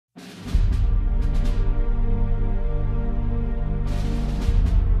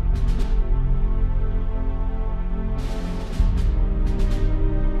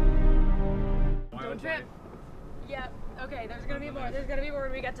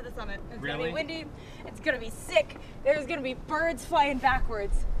we get to the summit. It's Really? gonna be windy. It's gonna be sick. There's gonna be birds flying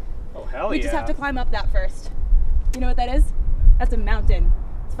backwards. Oh, hell We yeah. just have to climb up that first. You know what that is? That's a mountain.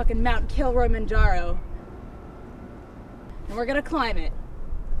 It's fucking Mount Kilroymanjaro. And we're gonna climb it.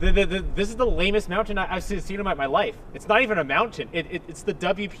 This is the lamest mountain I've seen in my life. It's not even a mountain. It's the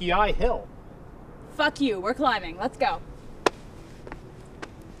WPI hill. Fuck you, we're climbing. Let's go.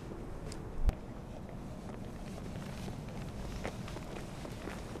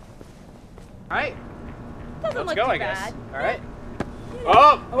 Alright. Doesn't Let's look go, too I guess. bad. Alright.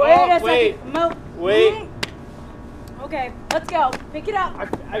 Wait. Wait. Okay, let's go. Pick it up.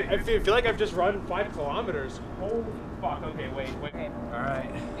 I feel like I've just run 5 kilometers. Holy fuck. Okay, wait. Okay.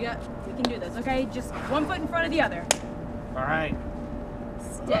 Alright. Yeah, we can do this, okay? Just one foot in front of the other. Alright.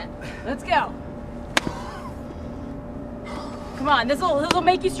 Step. Let's go. Come on, this'll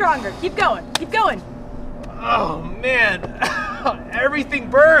make you stronger. Keep going. Keep going. Oh man. Everything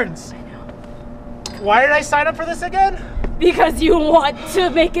burns. I know. Why did I sign up for this again? Because you want to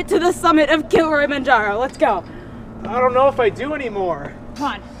make it to the summit of Kilroymanjaro. Let's go. I don't know if I do anymore. Come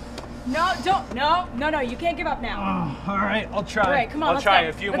on. No, don't. No, you can't give up now. Oh, alright, I'll try. All right, come on, I'll let's try go.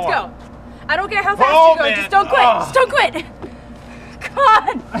 a few let's more. Let's go. I don't care how fast Oh, you go. man. Just don't quit. Oh. Just don't quit. Come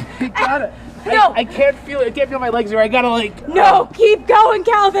on. I got it. No. I can't feel it. I can't feel my legs here. I gotta like. No, keep going,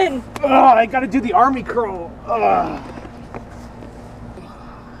 Calvin. I gotta do the army curl. Oh.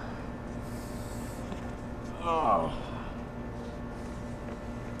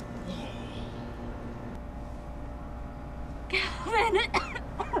 Calvin.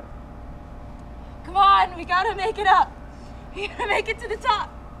 Come on, we gotta make it up. We gotta make it to the top.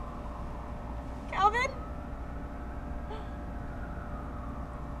 Calvin?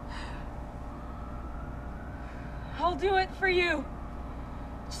 I'll do it for you.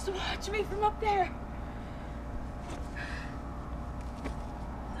 Just watch me from up there.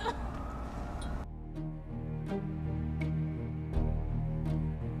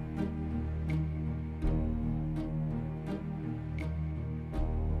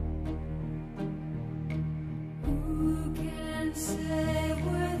 Who can say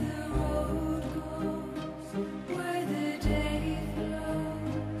where the road goes, where the day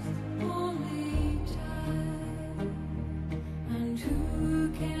flows? Only time. And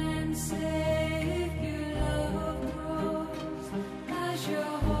who can say if your love grows as your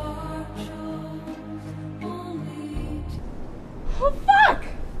heart shows? Only time. Oh, fuck!